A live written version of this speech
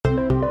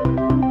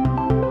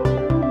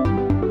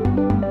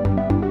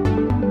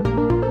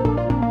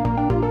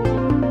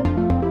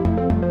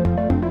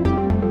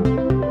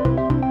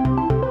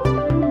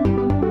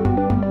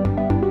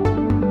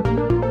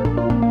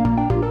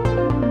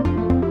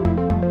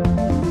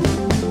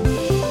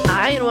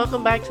and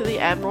welcome back to the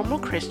Abnormal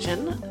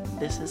Christian.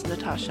 This is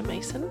Natasha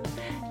Mason,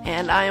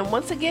 and I am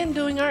once again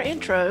doing our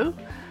intro.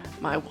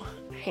 My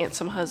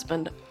handsome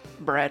husband,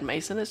 Brad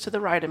Mason, is to the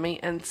right of me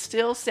and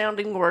still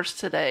sounding worse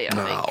today, I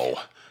think.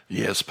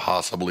 Yes,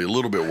 possibly. A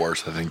little bit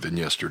worse, I think, than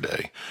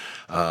yesterday.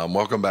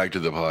 Welcome back to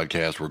the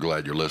podcast. We're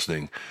glad you're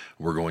listening.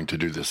 We're going to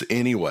do this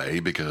anyway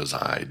because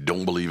I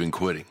don't believe in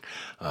quitting.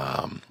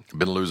 I've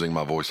been losing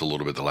my voice a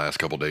little bit the last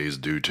couple days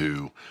due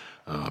to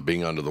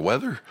being under the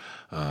weather.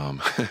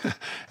 And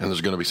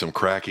there's going to be some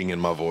cracking in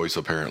my voice,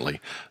 apparently.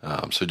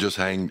 So just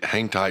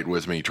hang tight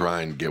with me.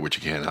 Try and get what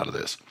you can out of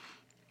this.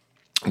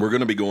 We're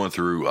going to be going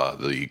through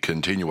the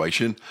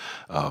continuation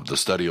of the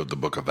study of the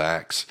book of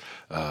Acts.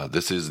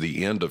 This is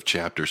the end of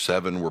chapter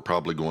 7. We're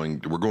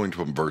going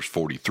from verse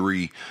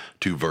 43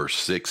 to verse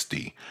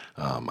 60.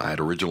 I had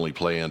originally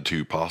planned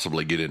to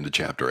possibly get into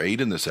chapter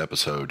 8 in this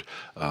episode,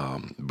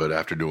 but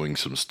after doing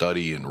some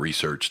study and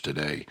research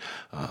today,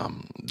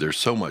 there's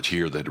so much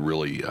here that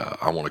really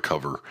I want to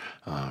cover,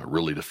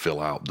 really to fill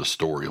out the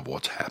story of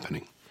what's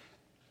happening.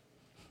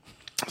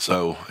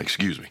 So,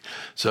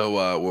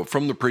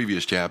 from the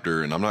previous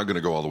chapter, and I'm not going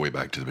to go all the way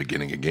back to the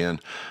beginning again,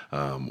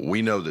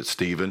 we know that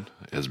Stephen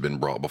has been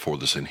brought before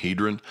the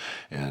Sanhedrin,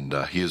 and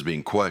he is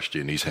being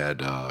questioned. He's had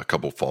a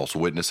couple false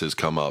witnesses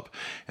come up,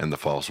 and the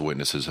false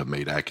witnesses have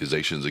made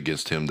accusations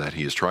against him that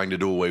he is trying to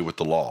do away with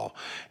the law,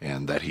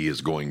 and that he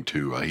is going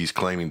to, he's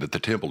claiming that the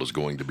temple is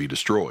going to be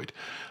destroyed.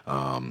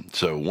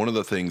 So one of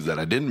the things that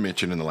I didn't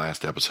mention in the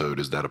last episode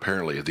is that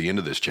apparently at the end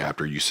of this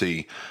chapter, you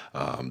see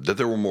that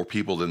there were more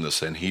people than the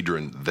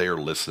Sanhedrin there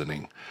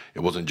listening.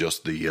 It wasn't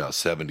just the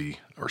 70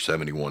 or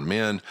 71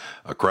 men.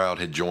 A crowd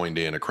had joined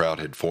in, a crowd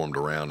had formed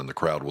around, and the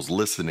crowd was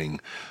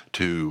listening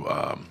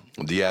to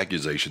the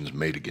accusations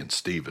made against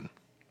Stephen.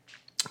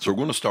 So we're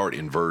going to start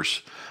in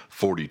verse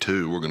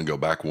 42. We're going to go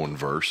back one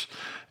verse,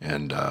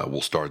 and we'll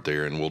start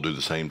there, and we'll do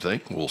the same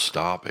thing. We'll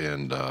stop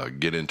and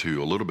get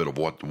into a little bit of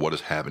what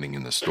is happening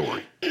in this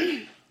story.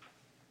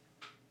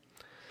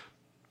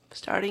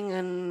 Starting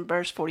in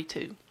verse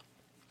 42.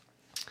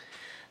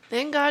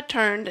 Then God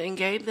turned and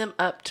gave them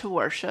up to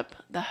worship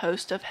the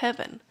host of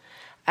heaven,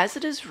 as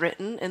it is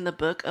written in the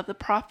book of the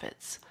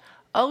prophets.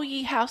 O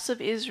ye house of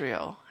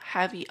Israel,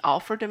 have ye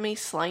offered to me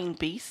slain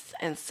beasts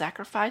and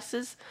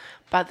sacrifices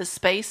by the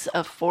space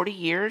of 40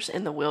 years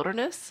in the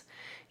wilderness?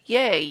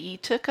 Yea, ye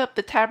took up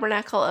the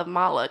tabernacle of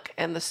Moloch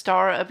and the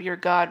star of your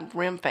god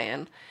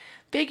Remphan,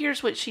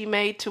 figures which ye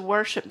made to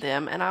worship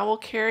them, and I will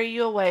carry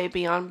you away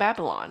beyond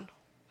Babylon.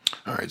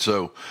 All right,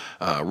 so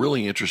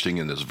really interesting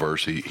in this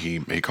verse, he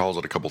calls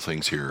it a couple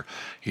things here.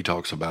 He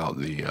talks about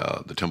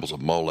the temples of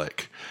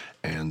Molech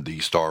and the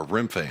Star of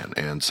Remphan.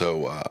 And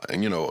so,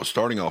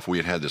 starting off,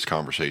 we had this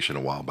conversation a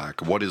while back.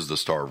 What is the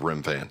Star of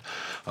Remphan?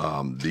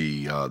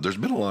 There's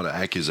been a lot of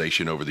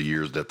accusation over the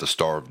years that the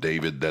Star of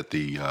David that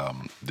the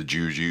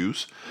Jews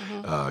use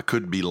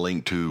could be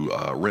linked to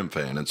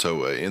Remphan. And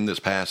so in this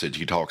passage,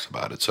 he talks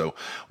about it. So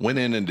went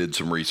in and did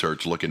some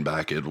research looking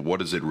back at what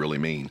does it really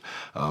mean.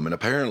 And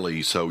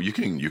apparently, so you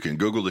can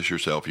Google this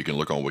yourself. You can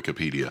look on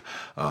Wikipedia.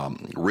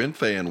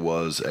 Remphan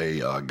was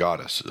a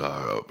goddess,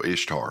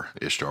 Ishtar.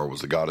 Ishtar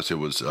was the goddess. It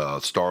was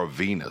Star of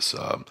Venus.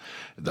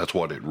 That's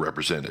what it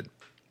represented.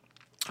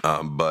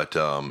 But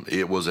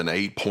it was an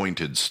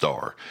 8-pointed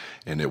star,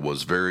 and it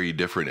was very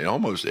different. And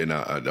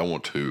I don't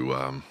want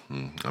to,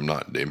 I'm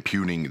not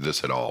impugning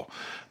this at all,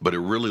 but it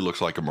really looks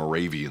like a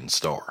Moravian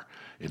star.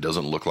 It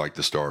doesn't look like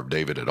the Star of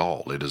David at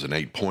all. It is an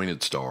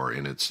 8-pointed star,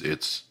 and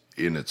it's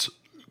in its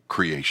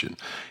creation.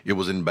 It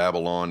was in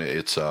Babylon.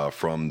 It's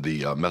from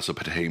the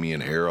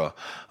Mesopotamian era,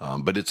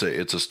 but it's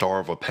a star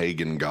of a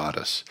pagan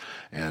goddess.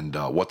 And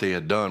what they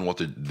had done, what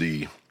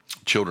the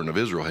children of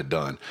Israel had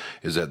done,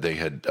 is that they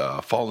had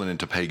fallen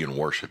into pagan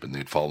worship, and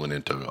they'd fallen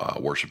into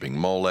worshiping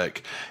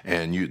Molech,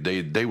 and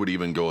they would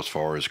even go as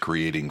far as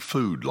creating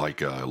food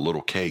like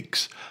little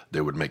cakes.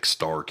 They would make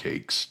star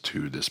cakes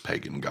to this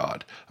pagan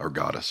god or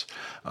goddess.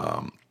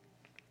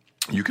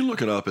 You can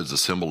look it up as a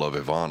symbol of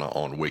Ivana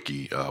on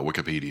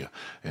Wikipedia,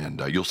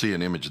 and you'll see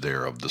an image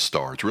there of the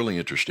star. It's really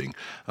interesting.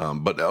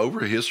 But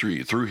through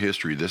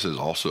history, this has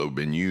also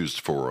been used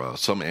for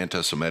some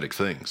anti-Semitic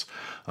things.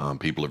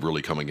 People have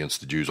really come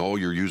against the Jews. Oh,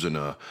 you're using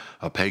a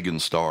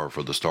pagan star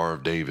for the Star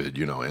of David,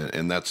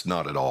 and that's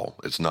not at all.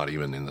 It's not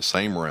even in the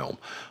same realm,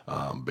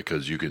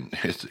 because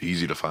it's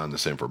easy to find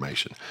this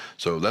information.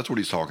 So that's what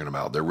he's talking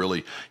about. They're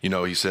really,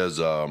 he says,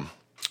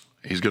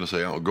 he's going to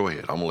say, oh, go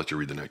ahead. I'm going to let you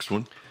read the next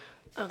one.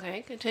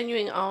 Okay,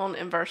 continuing on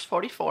in verse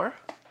 44.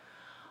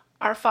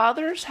 Our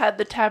fathers had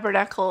the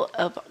tabernacle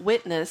of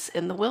witness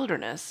in the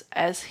wilderness,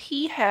 as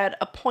he had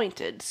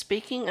appointed,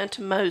 speaking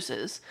unto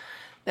Moses,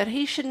 that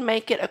he should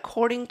make it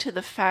according to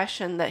the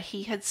fashion that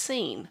he had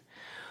seen.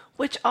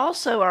 which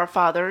also our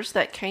fathers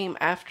that came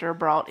after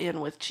brought in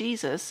with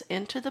Jesus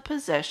into the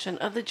possession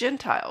of the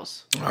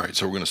Gentiles. All right,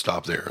 so we're going to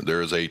stop there.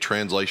 There is a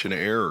translation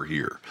error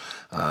here.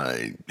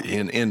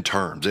 In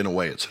terms, in a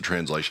way, it's a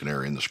translation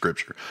error in the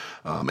scripture,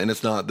 and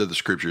it's not that the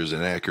scripture is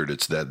inaccurate.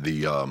 It's that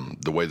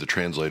the way the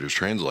translators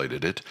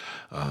translated it,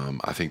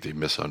 I think they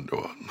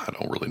misunderstood. I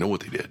don't really know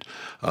what they did.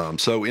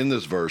 So in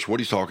this verse, what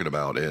he's talking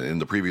about in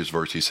the previous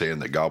verse, he's saying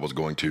that God was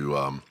going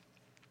to.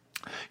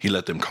 He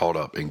let them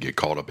get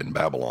caught up in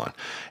Babylon.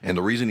 And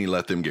the reason he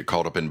let them get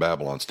caught up in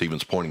Babylon,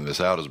 Stephen's pointing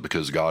this out, is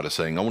because God is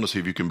saying, I want to see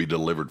if you can be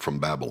delivered from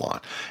Babylon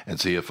and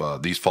see if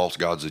these false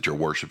gods that you're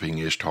worshiping,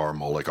 Ishtar,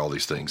 Molech, all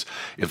these things,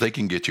 if they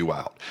can get you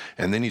out.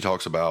 And then he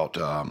talks about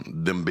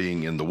them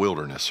being in the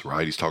wilderness,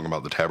 right? He's talking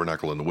about the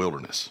tabernacle in the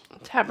wilderness.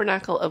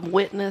 Tabernacle of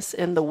witness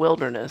in the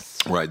wilderness.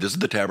 Right. This is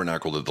the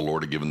tabernacle that the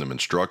Lord had given them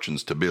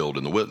instructions to build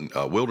in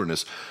the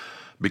wilderness,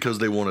 because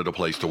they wanted a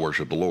place to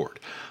worship the Lord.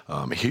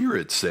 Here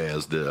it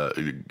says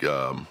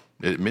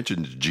it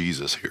mentions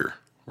Jesus here,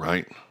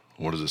 right?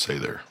 What does it say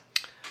there?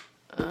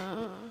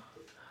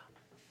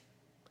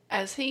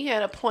 As he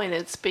had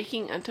appointed,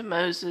 speaking unto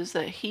Moses,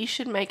 that he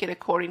should make it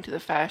according to the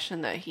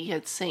fashion that he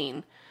had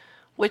seen,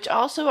 which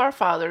also our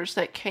fathers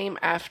that came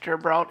after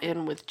brought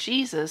in with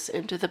Jesus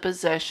into the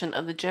possession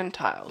of the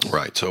Gentiles.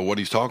 Right. So what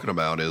he's talking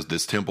about is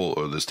this temple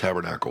or this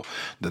tabernacle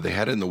that they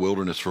had in the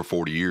wilderness for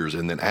 40 years.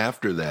 And then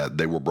after that,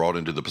 they were brought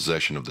into the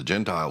possession of the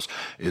Gentiles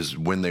is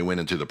when they went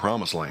into the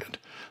promised land.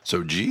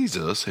 So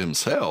Jesus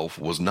himself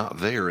was not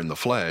there in the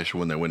flesh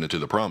when they went into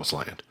the promised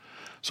land.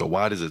 So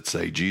why does it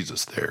say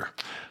Jesus there?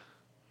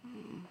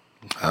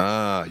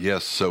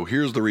 Yes. So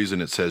here's the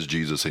reason it says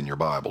Jesus in your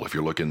Bible. If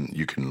you're looking,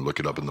 you can look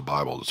it up in the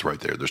Bible. It's right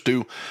there. There's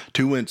two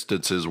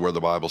instances where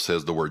the Bible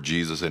says the word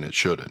Jesus and it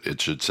shouldn't.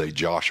 It should say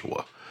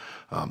Joshua.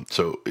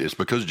 So it's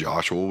because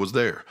Joshua was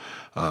there.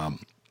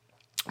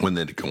 When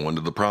they go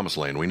into the promised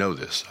land, we know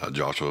this.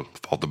 Joshua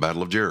fought the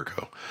battle of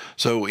Jericho.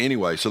 So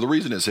anyway, so the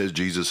reason it says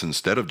Jesus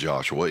instead of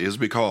Joshua is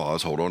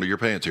because, hold on to your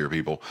pants here,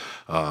 people,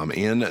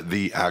 in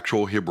the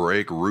actual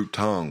Hebraic root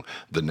tongue,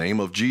 the name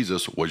of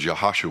Jesus was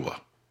Yahashua.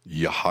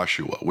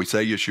 Yahashua. We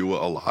say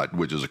Yeshua a lot,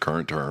 which is a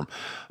current term,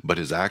 but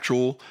his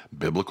actual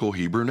biblical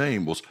Hebrew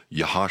name was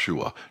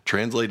Yahashua.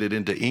 Translated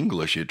into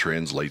English, it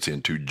translates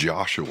into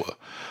Joshua.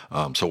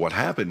 So what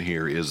happened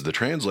here is the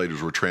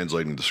translators were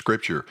translating the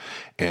scripture,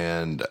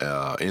 and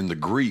in the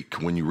Greek,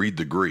 when you read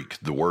the Greek,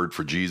 the word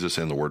for Jesus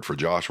and the word for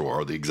Joshua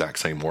are the exact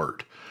same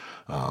word.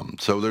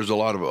 So there's a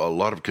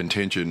lot of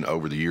contention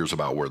over the years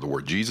about where the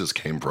word Jesus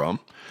came from.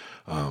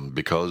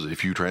 Because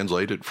if you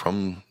translate it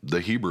from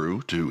the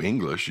Hebrew to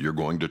English, you're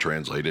going to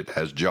translate it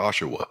as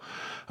Joshua.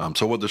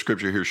 So what the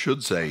scripture here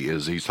should say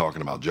is he's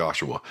talking about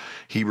Joshua.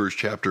 Hebrews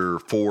chapter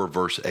 4,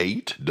 verse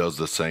 8 does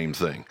the same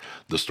thing.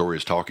 The story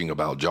is talking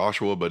about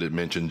Joshua, but it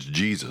mentions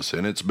Jesus,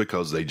 and it's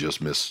because they just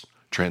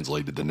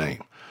mistranslated the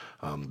name.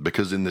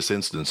 Because in this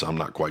instance, I'm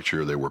not quite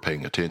sure they were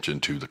paying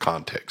attention to the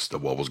context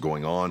of what was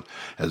going on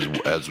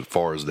as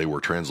far as they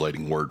were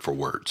translating word for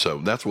word. So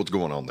that's what's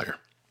going on there.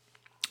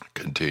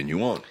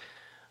 Continue on.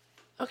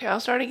 Okay,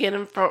 I'll start again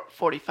in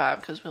 45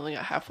 because we only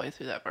got halfway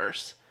through that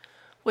verse.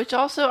 Which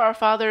also our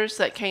fathers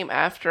that came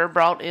after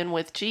brought in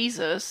with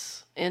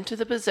Jesus into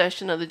the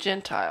possession of the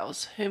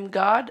Gentiles, whom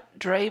God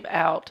drave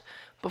out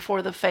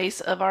before the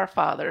face of our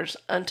fathers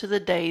unto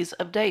the days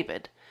of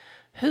David,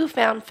 who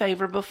found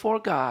favor before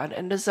God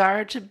and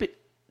desired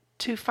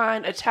to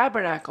find a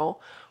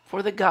tabernacle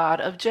for the God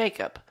of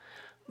Jacob.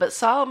 But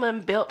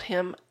Solomon built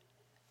him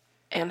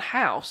an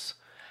house.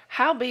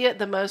 Howbeit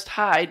the Most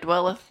High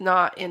dwelleth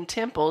not in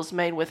temples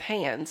made with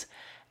hands,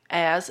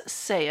 as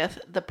saith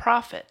the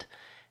prophet.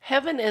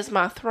 Heaven is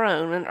my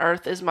throne, and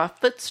earth is my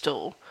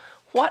footstool.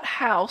 What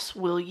house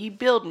will ye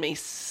build me,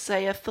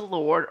 saith the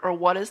Lord, or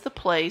what is the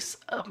place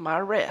of my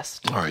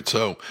rest? All right,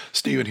 so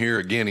Stephen here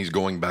again, he's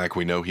going back.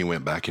 We know he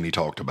went back and he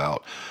talked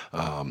about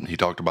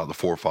the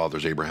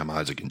forefathers, Abraham,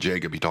 Isaac, and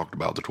Jacob. He talked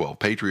about the 12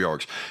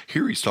 patriarchs.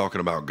 Here he's talking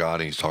about God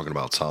and he's talking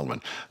about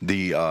Solomon.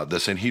 The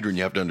Sanhedrin,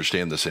 you have to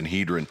understand the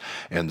Sanhedrin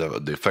and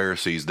the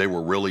Pharisees. They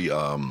were really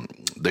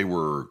they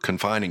were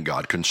confining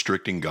God,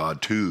 constricting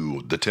God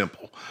to the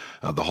temple.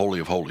 The Holy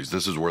of Holies.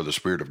 This is where the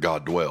Spirit of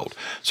God dwelled.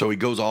 So he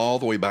goes all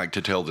the way back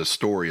to tell this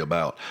story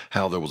about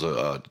how there was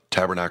a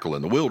tabernacle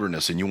in the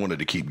wilderness and you wanted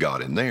to keep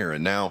God in there.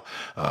 And now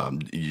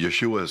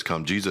Yeshua has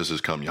come, Jesus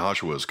has come,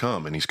 Yahshua has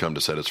come, and he's come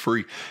to set us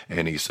free.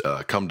 And he's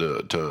come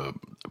to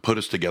put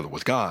us together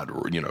with God,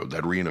 or,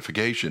 that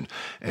reunification.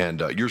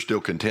 And you're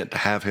still content to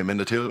have him in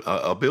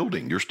a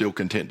building. You're still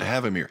content to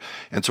have him here.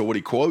 And so what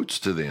he quotes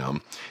to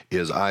them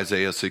is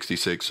Isaiah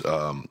 66,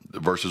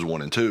 verses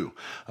 1 and 2.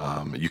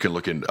 You can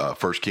look in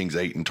 1 Kings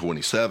 8 and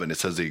 27. It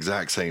says the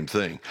exact same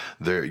thing.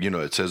 There,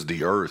 it says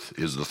the earth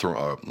is the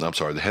throne.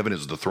 The heaven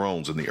is the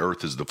thrones and the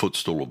earth is the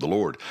footstool of the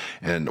Lord.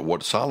 And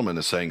what Solomon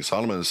is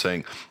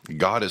saying,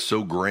 God is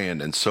so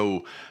grand and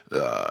so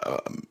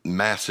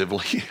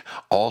massively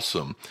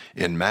awesome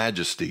in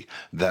majesty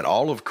that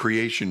all of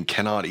creation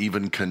cannot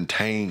even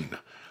contain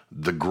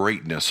the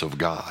greatness of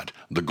God,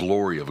 the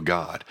glory of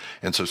God.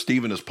 And so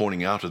Stephen is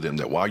pointing out to them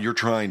that while you're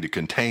trying to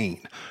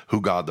contain who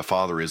God the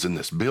Father is in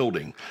this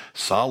building,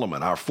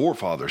 Solomon, our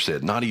forefather,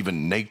 said not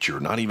even nature,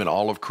 not even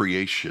all of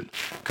creation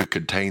could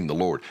contain the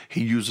Lord.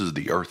 He uses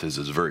the earth as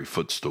his very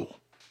footstool.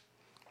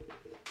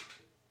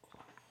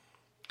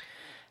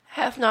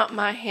 Hath not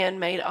my hand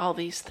made all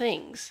these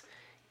things?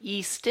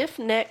 Ye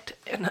stiff-necked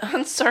and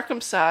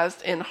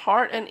uncircumcised in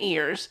heart and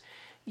ears,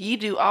 ye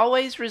do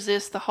always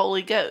resist the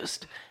Holy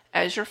Ghost,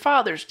 as your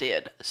fathers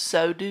did,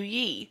 so do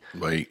ye.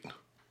 Wait,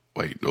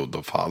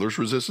 the fathers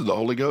resisted the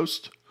Holy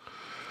Ghost?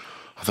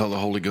 I thought the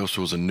Holy Ghost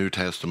was a New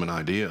Testament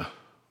idea.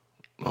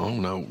 Oh,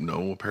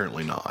 no,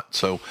 apparently not.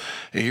 So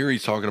here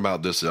he's talking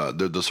about this,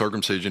 the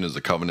circumcision is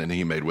the covenant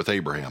he made with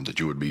Abraham, that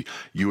you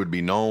would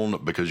be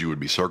known because you would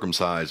be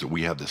circumcised.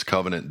 We have this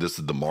covenant. This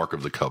is the mark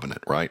of the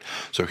covenant, right?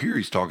 So here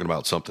he's talking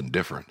about something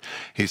different.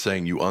 He's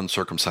saying you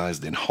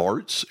uncircumcised in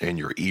hearts and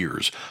your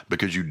ears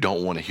because you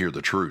don't want to hear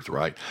the truth,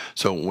 right?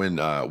 So when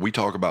we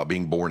talk about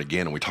being born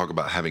again and we talk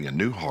about having a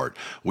new heart,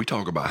 we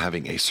talk about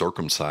having a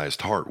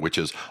circumcised heart, which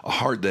is a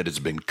heart that has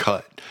been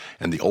cut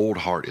and the old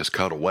heart is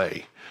cut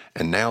away.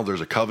 And now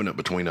there's a covenant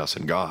between us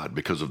and God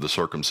because of the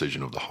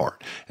circumcision of the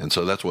heart. And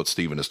so that's what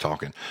Stephen is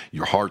talking.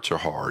 Your hearts are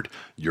hard.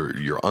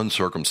 You're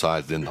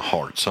uncircumcised in the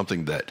heart.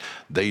 Something that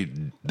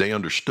they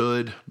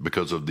understood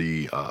because of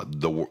the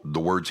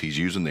words he's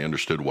using. They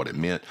understood what it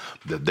meant,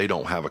 that they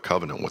don't have a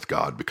covenant with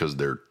God because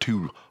they're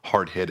too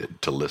hard-headed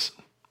to listen.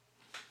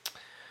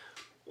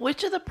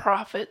 Which of the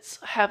prophets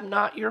have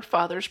not your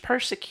fathers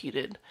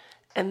persecuted?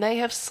 And they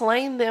have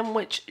slain them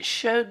which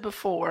showed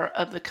before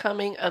of the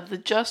coming of the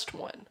just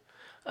one,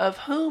 of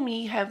whom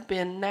ye have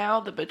been now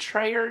the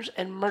betrayers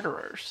and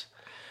murderers,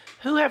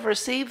 who have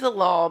received the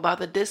law by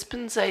the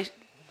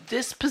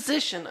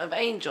disposition of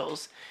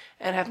angels,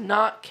 and have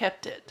not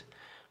kept it.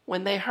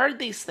 When they heard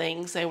these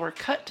things, they were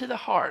cut to the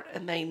heart,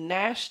 and they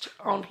gnashed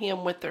on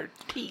him with their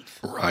teeth.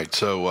 Right.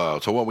 So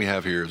what we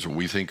have here is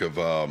we think of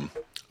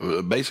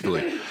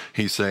basically,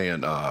 he's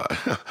saying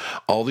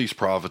all these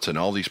prophets and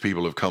all these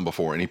people have come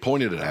before, and he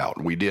pointed it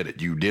out. We did it.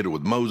 You did it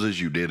with Moses.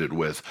 You did it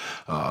with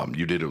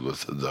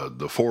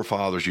the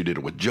forefathers. You did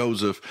it with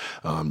Joseph.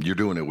 You're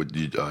doing it with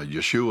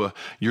Yeshua.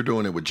 You're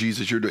doing it with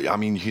Jesus.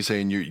 He's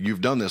saying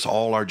you've done this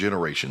all our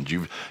generations.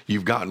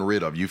 You've gotten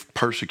rid of. You've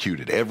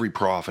persecuted every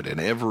prophet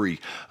and every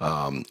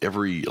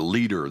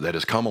leader that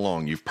has come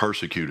along. You've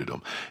persecuted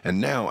them,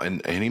 and now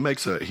and he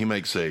makes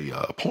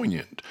a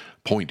poignant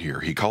point here.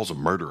 He calls them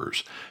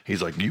murderers.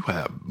 He's like, you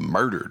have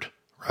murdered,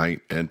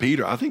 right? And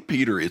I think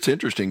Peter, it's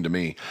interesting to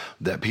me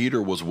that Peter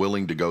was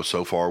willing to go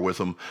so far with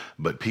them,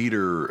 but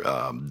Peter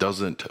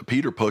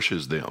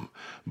pushes them,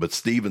 but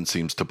Stephen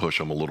seems to push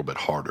them a little bit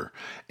harder.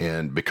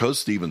 And because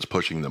Stephen's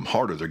pushing them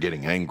harder, they're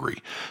getting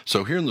angry.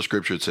 So here in the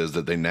scripture, it says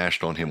that they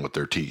gnashed on him with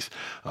their teeth.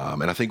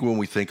 And I think when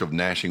we think of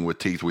gnashing with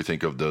teeth, we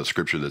think of the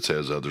scripture that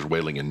says there's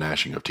wailing and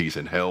gnashing of teeth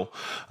in hell.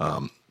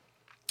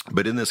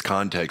 But in this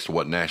context,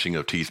 what gnashing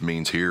of teeth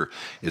means here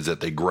is that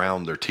they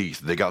ground their teeth.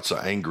 They got so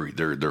angry,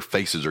 their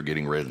faces are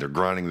getting red, and they're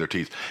grinding their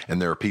teeth.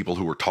 And there are people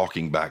who are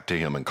talking back to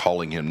him and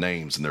calling him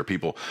names. And there are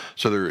people,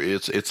 so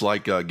it's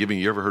like giving.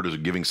 You ever heard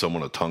of giving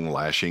someone a tongue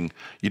lashing?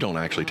 You don't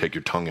actually take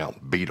your tongue out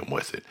and beat them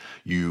with it.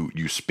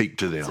 You speak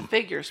to them. It's a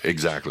figure of speech.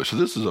 Exactly. So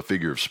this is a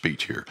figure of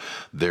speech here.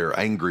 They're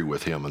angry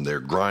with him, and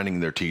they're grinding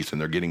their teeth, and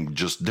they're getting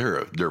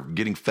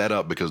getting fed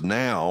up because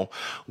now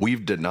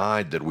we've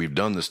denied that we've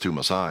done this to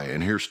Messiah.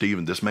 And here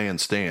Stephen, this man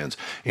stands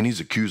and he's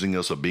accusing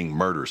us of being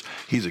murderers.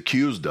 He's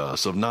accused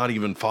us of not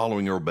even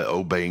following or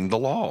obeying the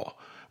law,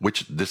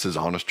 which this is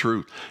honest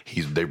truth.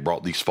 They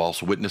brought these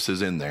false witnesses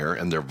in there,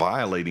 and they're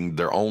violating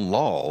their own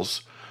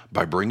laws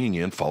by bringing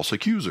in false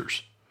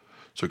accusers.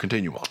 So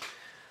continue on.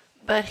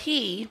 But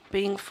he,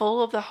 being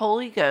full of the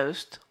Holy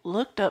Ghost,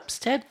 looked up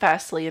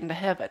steadfastly into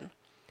heaven,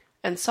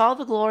 and saw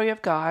the glory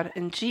of God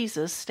and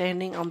Jesus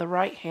standing on the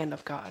right hand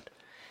of God,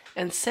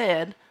 and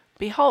said,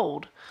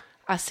 Behold,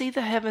 I see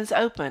the heavens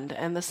opened,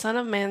 and the Son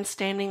of Man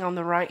standing on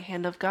the right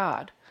hand of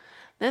God.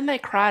 Then they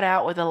cried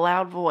out with a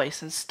loud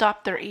voice, and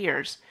stopped their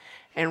ears,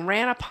 and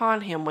ran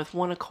upon him with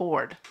one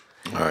accord.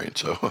 All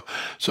right,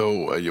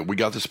 so we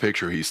got this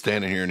picture. He's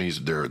standing here, and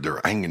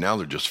they're angry. Now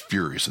they're just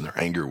furious, and they're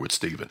angry with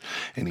Stephen.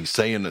 And he's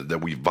saying that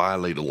we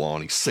violated the law,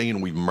 and he's saying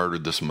we've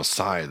murdered this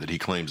Messiah that he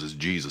claims is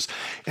Jesus.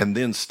 And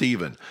then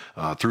Stephen,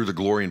 through the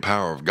glory and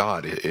power of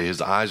God,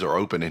 his eyes are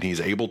open, and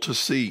he's able to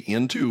see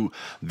into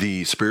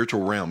the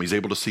spiritual realm. He's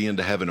able to see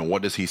into heaven, and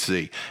what does he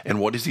see? And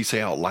what does he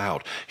say out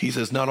loud? He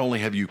says, not only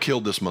have you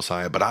killed this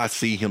Messiah, but I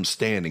see him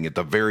standing at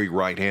the very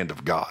right hand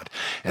of God.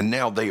 And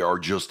now they are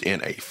just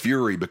in a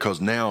fury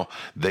because now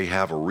they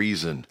have a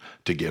reason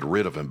to get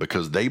rid of him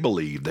because they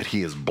believe that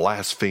he is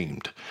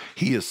blasphemed.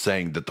 He is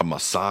saying that the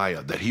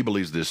Messiah, that he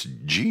believes this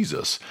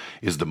Jesus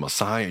is the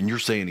Messiah, and you're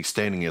saying he's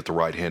standing at the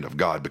right hand of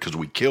God because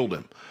we killed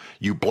him.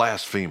 You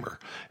blasphemer.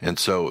 And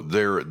so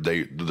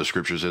the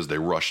scripture says they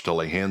rushed to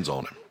lay hands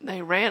on him.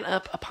 They ran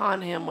up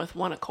upon him with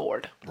one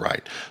accord.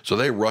 Right. So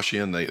they rush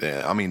in.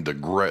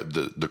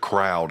 The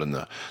crowd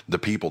and the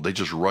people, they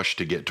just rush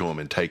to get to him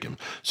and take him.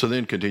 So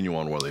then continue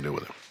on what they do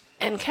with him.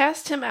 and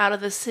cast him out of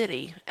the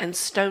city, and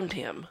stoned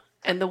him.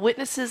 And the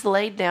witnesses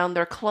laid down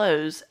their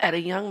clothes at a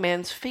young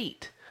man's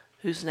feet,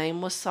 whose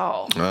name was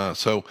Saul.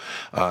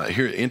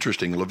 Here,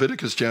 interesting.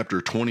 Leviticus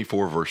chapter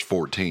 24, verse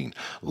 14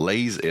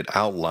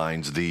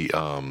 outlines the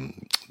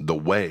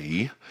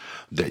way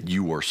that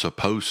you are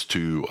supposed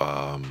to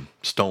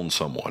stone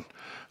someone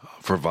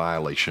for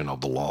violation of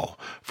the law,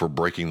 for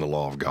breaking the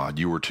law of God.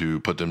 You were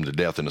to put them to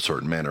death in a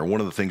certain manner. One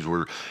of the things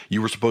were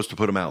you were supposed to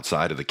put him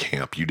outside of the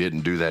camp. You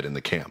didn't do that in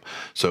the camp.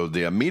 So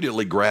they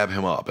immediately grab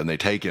him up and they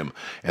take him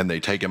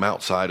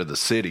outside of the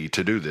city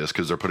to do this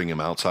because they're putting him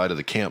outside of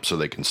the camp so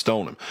they can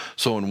stone him.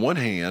 So on one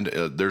hand,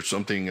 there's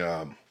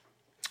something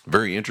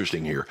very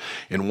interesting here.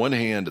 In one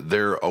hand,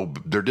 they're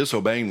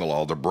disobeying the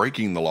law. They're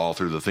breaking the law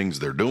through the things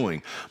they're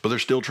doing, but they're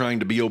still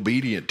trying to be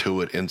obedient to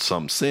it in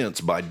some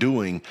sense by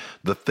doing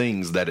the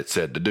things that it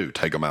said to do.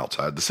 Take him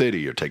outside the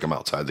city or take him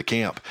outside the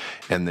camp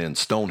and then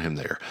stone him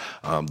there.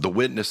 The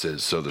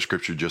witnesses, so the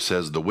scripture just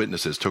says the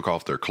witnesses took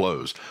off their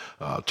clothes,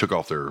 read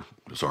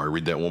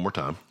that one more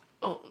time.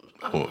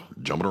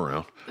 Jumping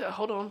around.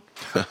 Hold on.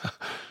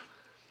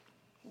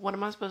 What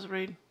am I supposed to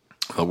read?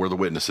 Where the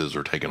witnesses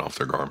are taking off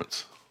their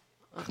garments.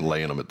 Okay.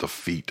 Laying them at the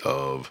feet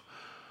of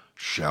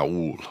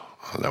Shaul.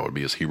 That would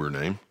be his Hebrew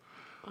name.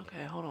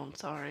 Okay, hold on.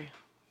 Sorry.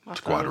 That's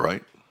quite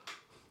right.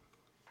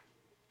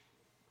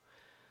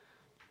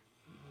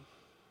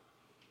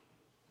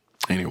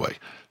 Anyway,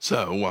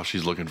 so while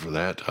she's looking for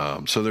that,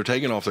 so they're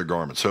taking off their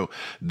garments. So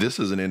this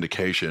is an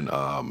indication.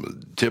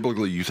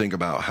 Typically, you think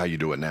about how you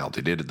do it now.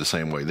 They did it the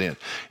same way then.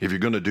 If you're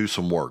going to do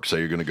some work, say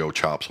you're going to go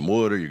chop some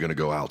wood, or you're going to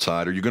go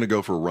outside, or you're going to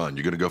go for a run,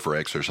 you're going to go for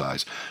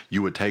exercise,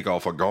 you would take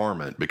off a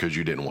garment because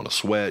you didn't want to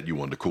sweat, you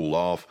wanted to cool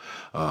off,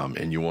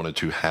 and you wanted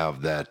to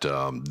have that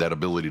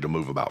ability to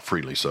move about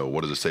freely. So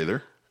what does it say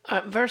there?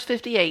 Verse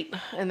 58,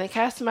 and they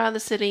cast him out of the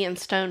city and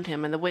stoned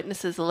him, and the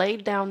witnesses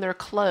laid down their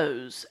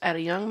clothes at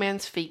a young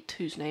man's feet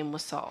whose name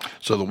was Saul.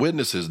 So the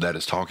witnesses that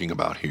is talking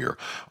about here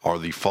are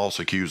the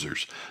false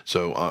accusers.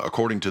 So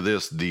according to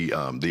this, the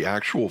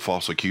actual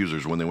false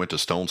accusers, when they went to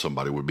stone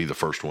somebody, would be the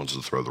first ones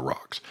to throw the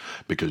rocks,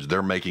 because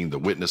they're making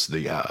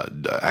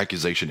the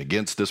accusation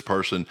against this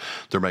person,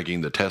 they're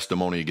making the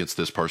testimony against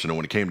this person, and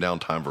when it came down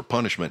time for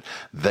punishment,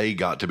 they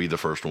got to be the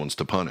first ones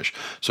to punish.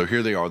 So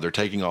here they are, they're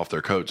taking off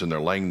their coats and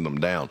they're laying them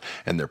down,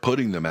 and they're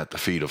putting them at the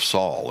feet of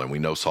Saul, and we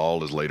know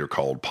Saul is later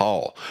called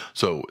Paul.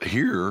 So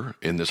here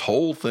in this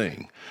whole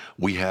thing,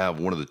 we have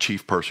one of the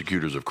chief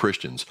persecutors of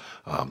Christians.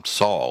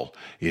 Saul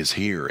is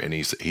here, and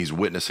he's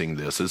witnessing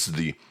this. This is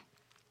the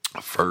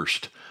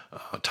first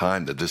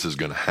time that this is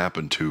going to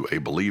happen to a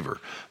believer,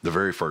 the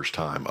very first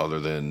time, other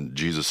than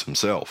Jesus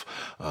himself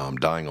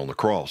dying on the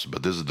cross.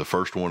 But this is the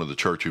first one of the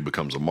church who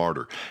becomes a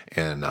martyr.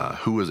 And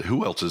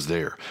who else is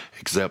there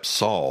except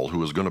Saul,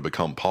 who is going to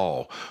become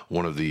Paul,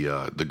 one of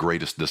the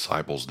greatest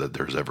disciples that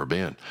there's ever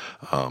been.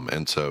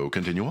 And so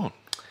continue on.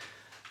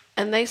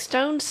 And they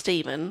stoned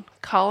Stephen,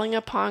 calling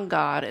upon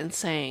God and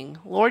saying,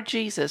 Lord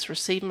Jesus,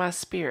 receive my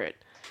spirit.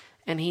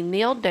 And he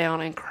kneeled down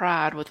and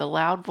cried with a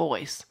loud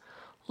voice,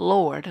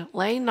 Lord,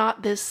 lay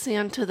not this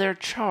sin to their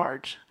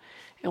charge.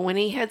 And when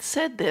he had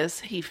said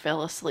this, he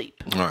fell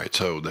asleep. All right,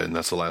 so then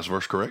that's the last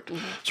verse, correct?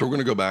 Mm-hmm. So we're going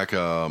to go back,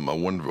 I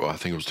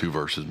think it was 2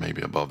 verses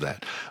maybe above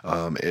that.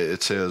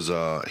 It says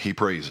he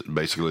prays.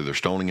 Basically, they're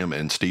stoning him,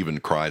 and Stephen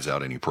cries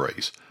out and he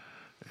prays.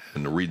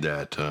 And to read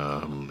that,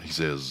 he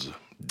says...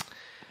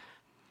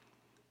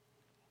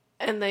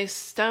 And they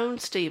stoned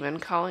Stephen,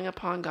 calling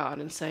upon God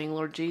and saying,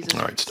 Lord Jesus,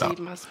 receive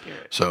my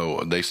spirit.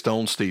 So they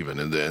stoned Stephen,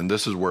 and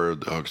this is where,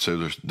 this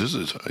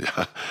is,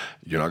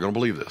 you're not going to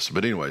believe this.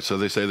 But anyway, so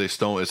it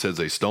says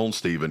they stoned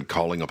Stephen,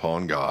 calling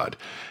upon God,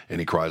 and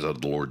he cries out to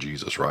the Lord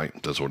Jesus, right?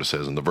 That's what it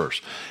says in the verse.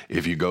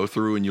 If you go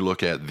through and you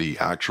look at the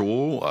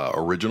actual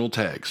original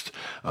text,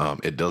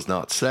 it does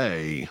not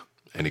say...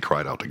 and he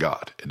cried out to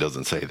God. It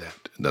doesn't say that.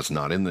 That's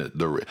not in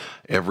the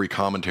every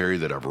commentary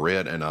that I've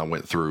read, and I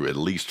went through at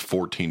least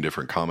 14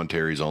 different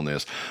commentaries on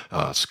this.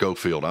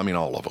 Schofield, I mean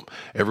all of them.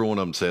 Every one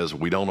of them says,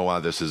 we don't know why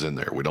this is in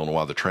there. We don't know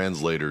why the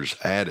translators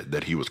added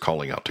that he was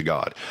calling out to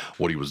God.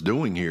 What he was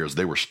doing here is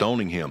they were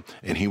stoning him,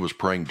 and he was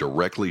praying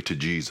directly to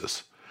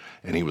Jesus.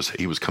 And he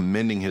was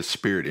commending his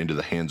spirit into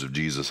the hands of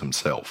Jesus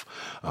himself.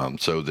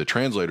 So the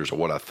translators,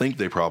 what I think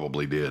they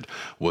probably did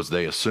was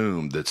they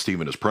assumed that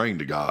Stephen is praying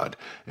to God,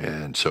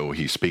 and so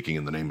he's speaking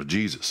in the name of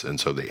Jesus.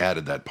 And so they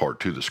added that part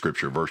to the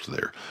scripture verse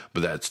there.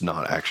 But that's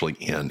not actually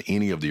in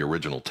any of the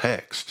original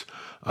text.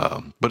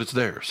 But it's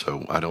there,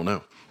 so I don't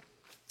know.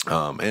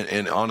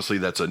 And honestly,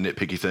 that's a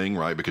nitpicky thing,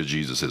 right? Because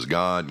Jesus is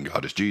God and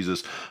God is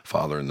Jesus,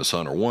 Father and the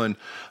Son are one.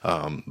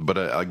 But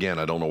again,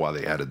 I don't know why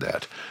they added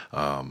that.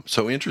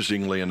 So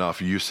interestingly enough,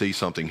 you see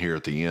something here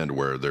at the end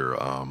where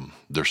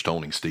they're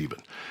stoning Stephen,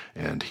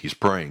 and he's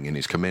praying and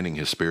he's commending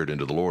his spirit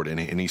into the Lord,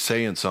 and he's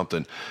saying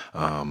something.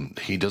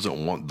 He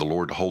doesn't want the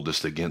Lord to hold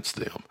this against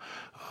them.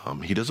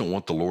 He doesn't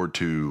want the Lord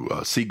to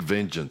seek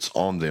vengeance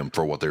on them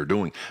for what they're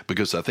doing,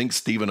 because I think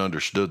Stephen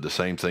understood the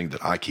same thing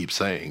that I keep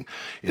saying,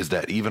 is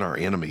that even our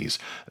enemies,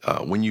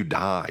 when you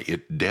die,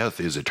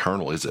 death is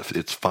eternal.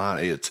 It's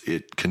fine.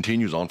 It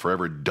continues on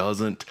forever. It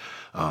doesn't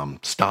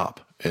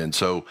stop. And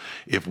so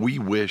if we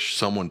wish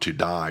someone to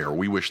die, or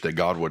we wish that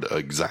God would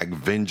exact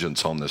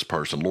vengeance on this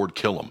person, Lord,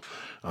 kill him.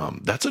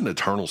 That's an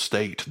eternal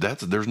state.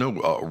 There's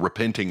no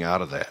repenting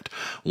out of that.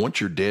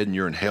 Once you're dead and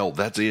you're in hell,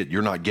 that's it.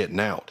 You're not getting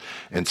out.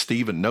 And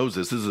Stephen knows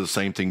this. This is the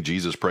same thing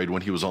Jesus prayed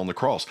when he was on the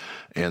cross.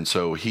 And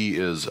so he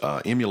is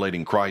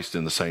emulating Christ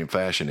in the same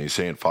fashion. He's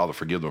saying, Father,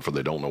 forgive them, for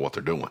they don't know what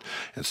they're doing.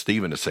 And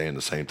Stephen is saying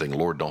the same thing.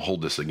 Lord, don't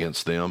hold this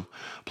against them.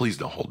 Please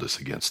don't hold this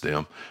against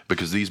them,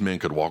 because these men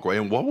could walk away.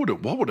 And what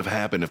would have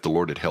happened if the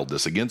Lord had held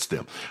this against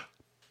them?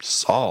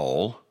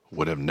 Saul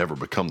would have never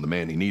become the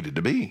man he needed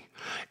to be.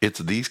 It's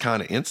these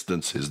kind of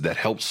instances that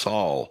help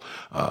Saul,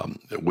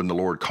 when the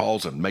Lord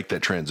calls him, make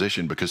that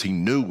transition, because he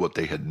knew what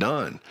they had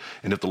done.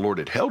 And if the Lord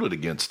had held it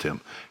against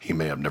him, he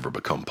may have never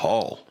become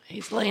Paul.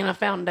 He's laying a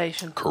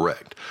foundation.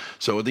 Correct.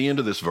 So at the end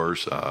of this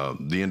verse,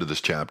 the end of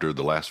this chapter,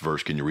 the last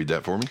verse, can you read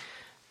that for me?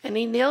 And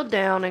he kneeled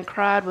down and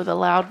cried with a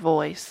loud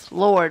voice,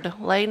 Lord,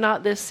 lay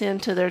not this sin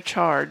to their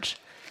charge.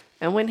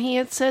 And when he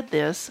had said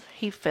this,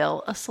 he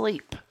fell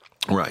asleep.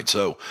 Right.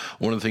 So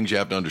one of the things you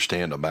have to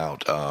understand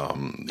about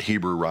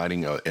Hebrew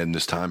writing in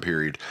this time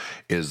period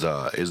is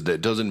that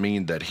it doesn't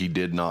mean that he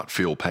did not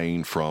feel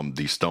pain from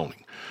the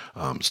stoning.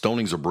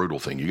 Stoning's a brutal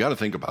thing. You got to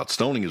think about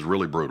stoning is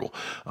really brutal.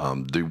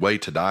 The way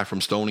to die from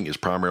stoning is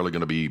primarily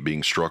going to be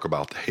being struck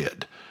about the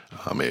head.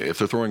 If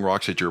they're throwing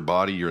rocks at your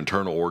body, your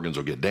internal organs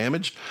will get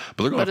damaged.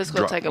 But it's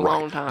going to take a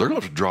long time. They're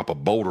going to have to drop a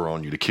boulder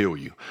on you to kill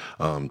you.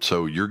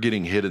 So you're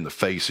getting hit in the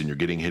face, and you're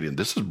getting hit in.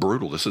 This is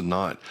brutal. This is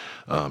not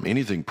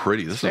anything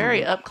pretty. This is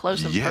very up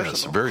close and personal.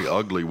 Yes, very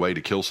ugly way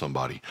to kill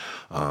somebody.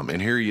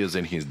 And here he is,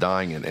 and he's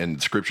dying,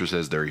 and Scripture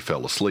says there he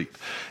fell asleep.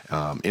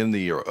 In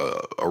the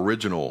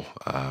original,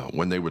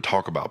 when they would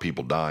talk about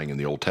people dying in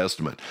the Old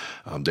Testament,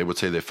 they would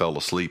say they fell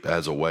asleep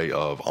as a way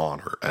of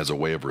honor, as a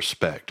way of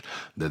respect,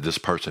 that this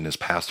person has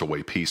passed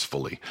away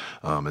peacefully.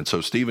 And so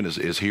Stephen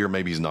is here.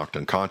 Maybe he's knocked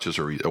unconscious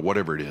or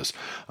whatever it is.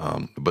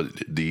 But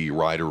the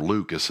writer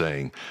Luke is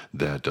saying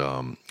that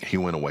he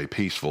went away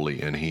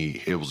peacefully, and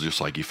it was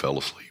just like he fell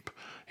asleep,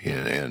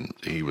 and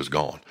he was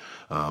gone.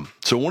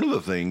 So one of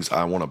the things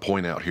I want to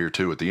point out here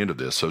too at the end of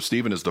this, so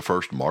Stephen is the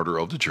first martyr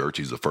of the church.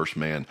 He's the first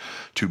man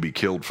to be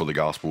killed for the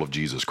gospel of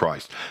Jesus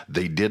Christ.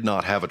 They did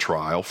not have a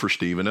trial for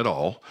Stephen at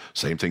all.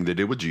 Same thing they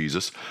did with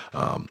Jesus.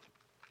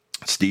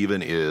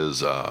 Stephen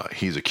is,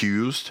 he's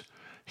accused.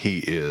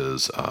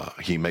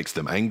 He makes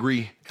them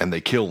angry, and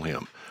they kill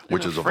him,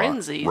 which is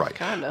frenzy,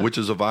 which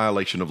is a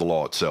violation of the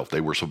law itself.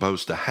 They were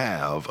supposed to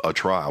have a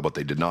trial, but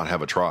they did not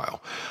have a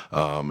trial.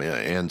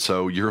 And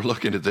so you're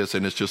looking at this,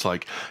 and it's just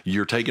like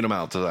you're taking them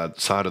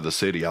outside of the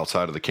city,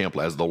 outside of the camp,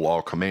 as the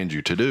law commands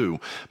you to do,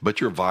 but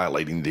you're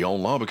violating the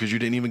own law because you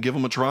didn't even give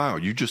them a trial.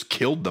 You just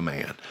killed the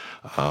man,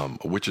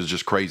 which is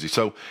just crazy.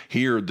 So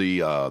here,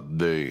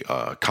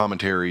 the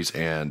commentaries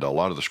and a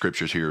lot of the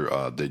scriptures here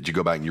that you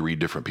go back and you read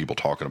different people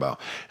talking about,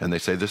 and they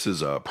say this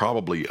is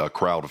probably a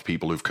crowd of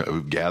people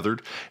who've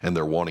gathered, and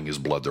they're wanting his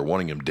blood. They're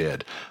wanting him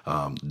dead.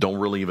 Don't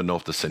really even know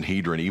if the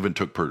Sanhedrin even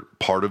took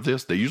part of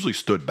this. They usually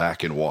stood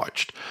back and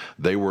watched.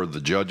 They were the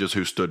judges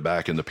who stood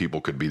back, and the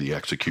people could be the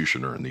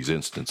executioner in these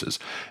instances.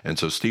 And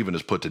so Stephen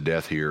is put to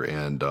death here,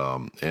 and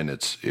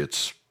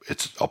it's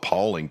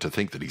appalling to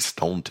think that he's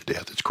stoned to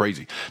death. It's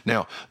crazy.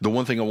 Now, the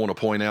one thing I want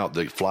to point out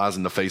that flies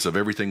in the face of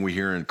everything we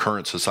hear in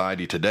current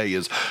society today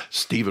is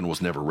Stephen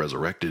was never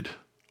resurrected.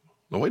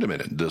 Now, wait a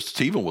minute.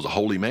 Stephen was a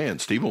holy man.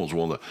 Stephen was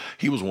one of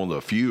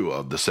the few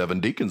of the 7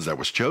 deacons that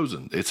was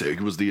chosen.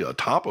 He was the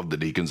top of the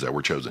deacons that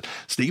were chosen.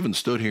 Stephen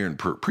stood here and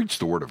preached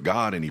the word of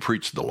God, and he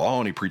preached the law,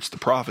 and he preached the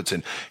prophets,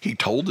 and he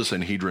told the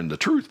Sanhedrin the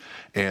truth.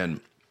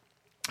 And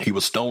he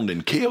was stoned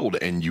and killed,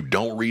 and you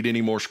don't read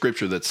any more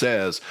scripture that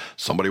says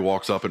somebody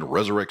walks up and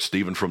resurrects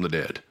Stephen from the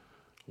dead.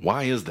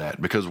 Why is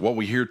that? Because what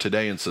we hear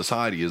today in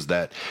society is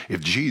that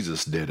if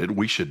Jesus did it,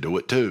 we should do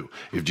it too.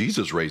 If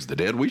Jesus raised the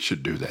dead, we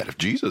should do that. If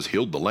Jesus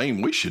healed the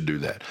lame, we should do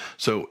that.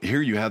 So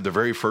here you have the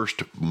very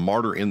first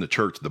martyr in the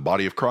church, the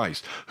body of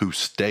Christ, who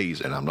stays,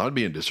 and I'm not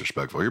being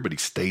disrespectful here, but he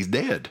stays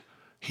dead.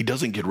 He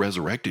doesn't get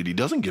resurrected. He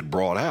doesn't get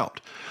brought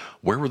out.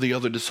 Where were the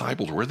other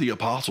disciples? Where are the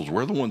apostles?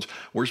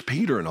 Where's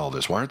Peter and all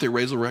this? Why aren't they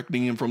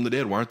resurrecting him from the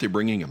dead? Why aren't they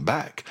bringing him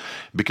back?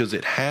 Because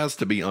it has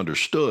to be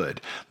understood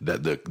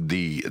that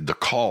the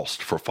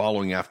cost for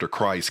following after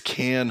Christ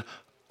can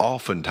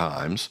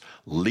oftentimes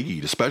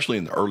lead, especially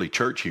in the early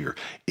church here,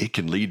 it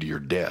can lead to your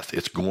death.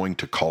 It's going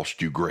to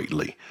cost you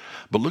greatly.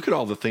 But look at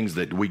all the things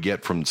that we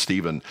get from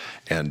Stephen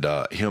and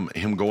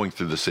him going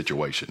through the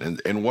situation.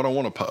 And what I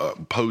want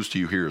to pose to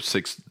you here is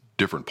 6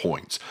 different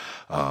points.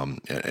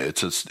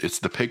 It's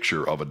the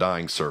picture of a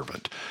dying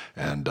servant.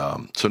 And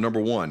so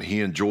number 1,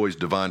 he enjoys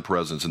divine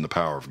presence in the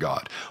power of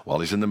God. While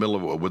he's in the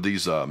middle with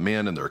these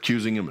men, and they're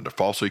accusing him and they're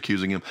falsely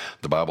accusing him,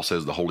 the Bible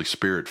says the Holy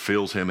Spirit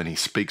fills him and he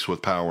speaks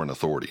with power and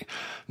authority.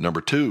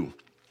 Number 2,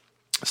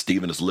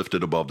 Stephen is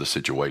lifted above the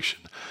situation.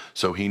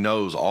 So he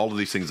knows all of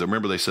these things.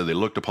 Remember, they said they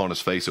looked upon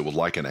his face. It was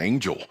like an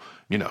angel.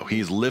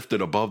 He's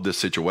lifted above this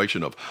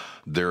situation of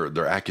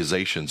their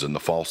accusations and the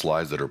false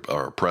lies that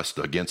are pressed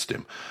against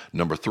him.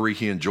 Number 3,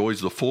 he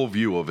enjoys the full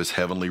view of his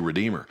heavenly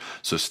Redeemer.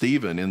 So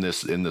Stephen, in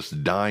this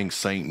dying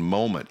saint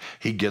moment,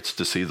 he gets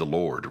to see the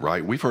Lord,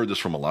 right? We've heard this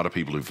from a lot of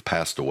people who've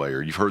passed away,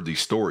 or you've heard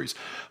these stories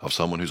of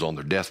someone who's on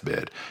their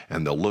deathbed,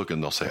 and they'll look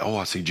and they'll say, "Oh,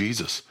 I see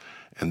Jesus."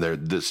 And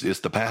it's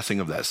the passing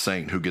of that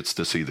saint who gets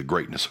to see the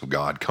greatness of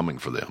God coming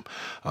for them.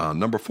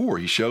 Number 4,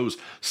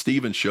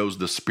 Stephen shows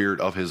the spirit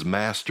of his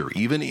master.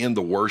 Even in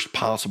the worst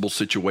possible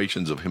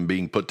situations of him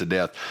being put to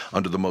death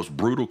under the most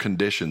brutal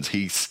conditions,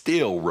 he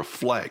still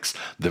reflects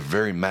the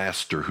very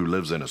master who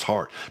lives in his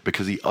heart,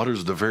 because he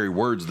utters the very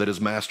words that his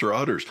master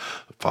utters.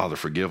 "Father,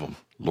 forgive them.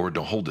 Lord,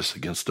 don't hold this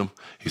against them."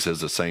 He says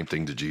the same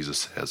thing that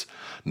Jesus says.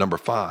 Number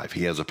 5,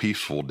 he has a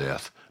peaceful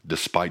death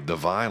despite the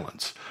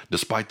violence,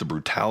 despite the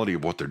brutality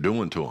of what they're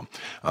doing to him.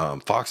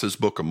 Fox's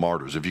Book of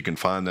Martyrs, if you can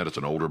find that, it's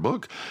an older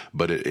book,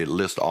 but it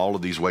lists all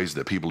of these ways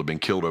that people have been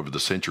killed over the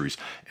centuries,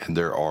 and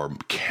there are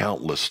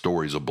countless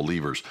stories of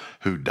believers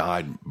who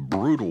died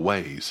brutal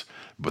ways,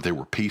 but they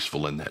were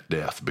peaceful in that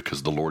death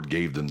because the Lord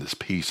gave them this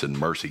peace and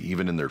mercy,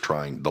 even in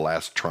the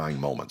last trying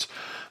moments.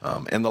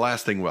 And the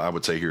last thing I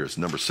would say here is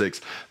number 6,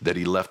 that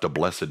he left a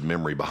blessed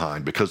memory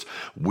behind, because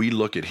we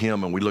look at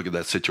him and we look at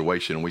that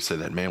situation and we say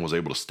that man was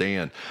able to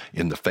stand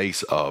in the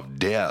face of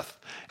death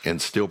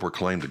and still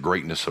proclaim the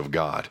greatness of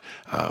God.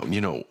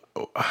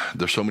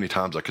 There's so many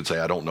times I could say,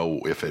 I don't know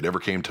if it ever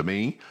came to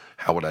me,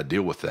 how would I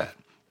deal with that?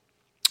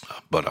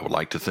 But I would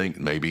like to think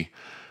maybe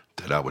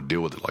that I would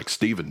deal with it like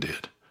Stephen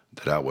did,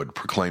 that I would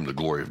proclaim the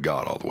glory of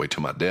God all the way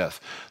to my death,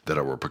 that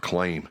I would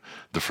proclaim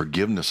the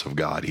forgiveness of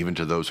God, even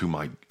to those who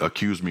might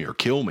accuse me or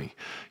kill me.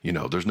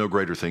 There's no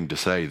greater thing to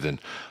say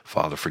than,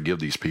 "Father, forgive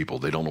these people.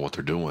 They don't know what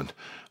they're doing."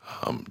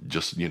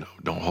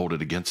 Don't hold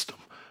it against them.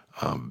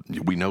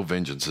 We know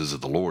vengeance is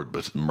of the Lord,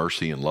 but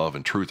mercy and love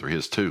and truth are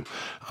his too.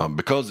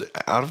 Because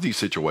out of these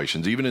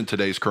situations, even in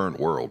today's current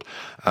world,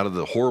 out of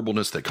the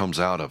horribleness that comes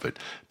out of it,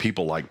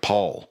 people like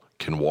Paul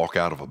can walk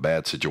out of a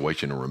bad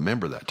situation and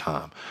remember that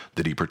time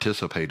that he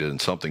participated in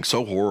something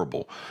so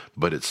horrible,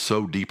 but it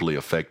so deeply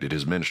affected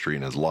his ministry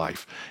and his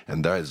life.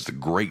 And that is the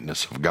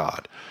greatness of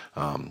God.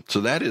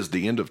 So that is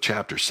the end of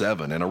chapter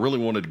 7. And I really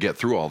wanted to get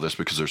through all this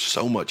because there's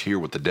so much here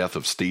with the death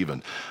of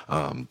Stephen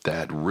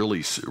that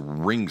really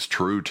rings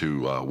true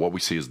to what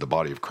we see as the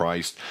body of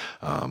Christ.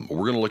 We're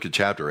going to look at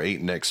chapter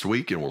 8 next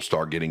week, and we'll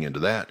start getting into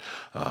that.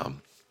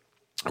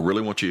 I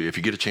really want you, if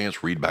you get a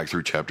chance, read back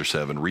through chapter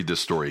 7, read this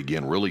story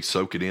again, really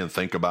soak it in,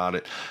 think about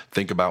it,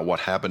 think about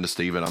what happened to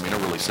Stephen. I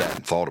really sat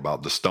and thought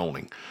about the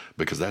stoning,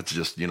 because that's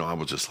just, I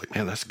was just like,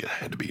 man, that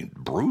had to be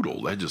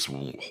brutal. That's just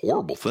a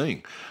horrible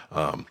thing.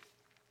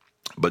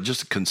 But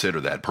just consider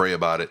that, pray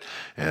about it,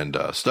 and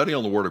study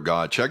on the Word of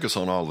God. Check us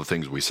on all the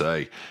things we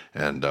say,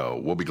 and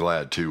we'll be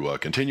glad to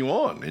continue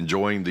on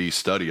enjoying the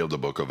study of the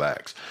book of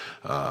Acts.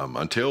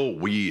 Until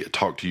we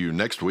talk to you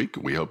next week,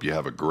 we hope you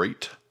have a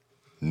great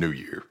New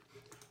Year.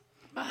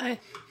 Bye.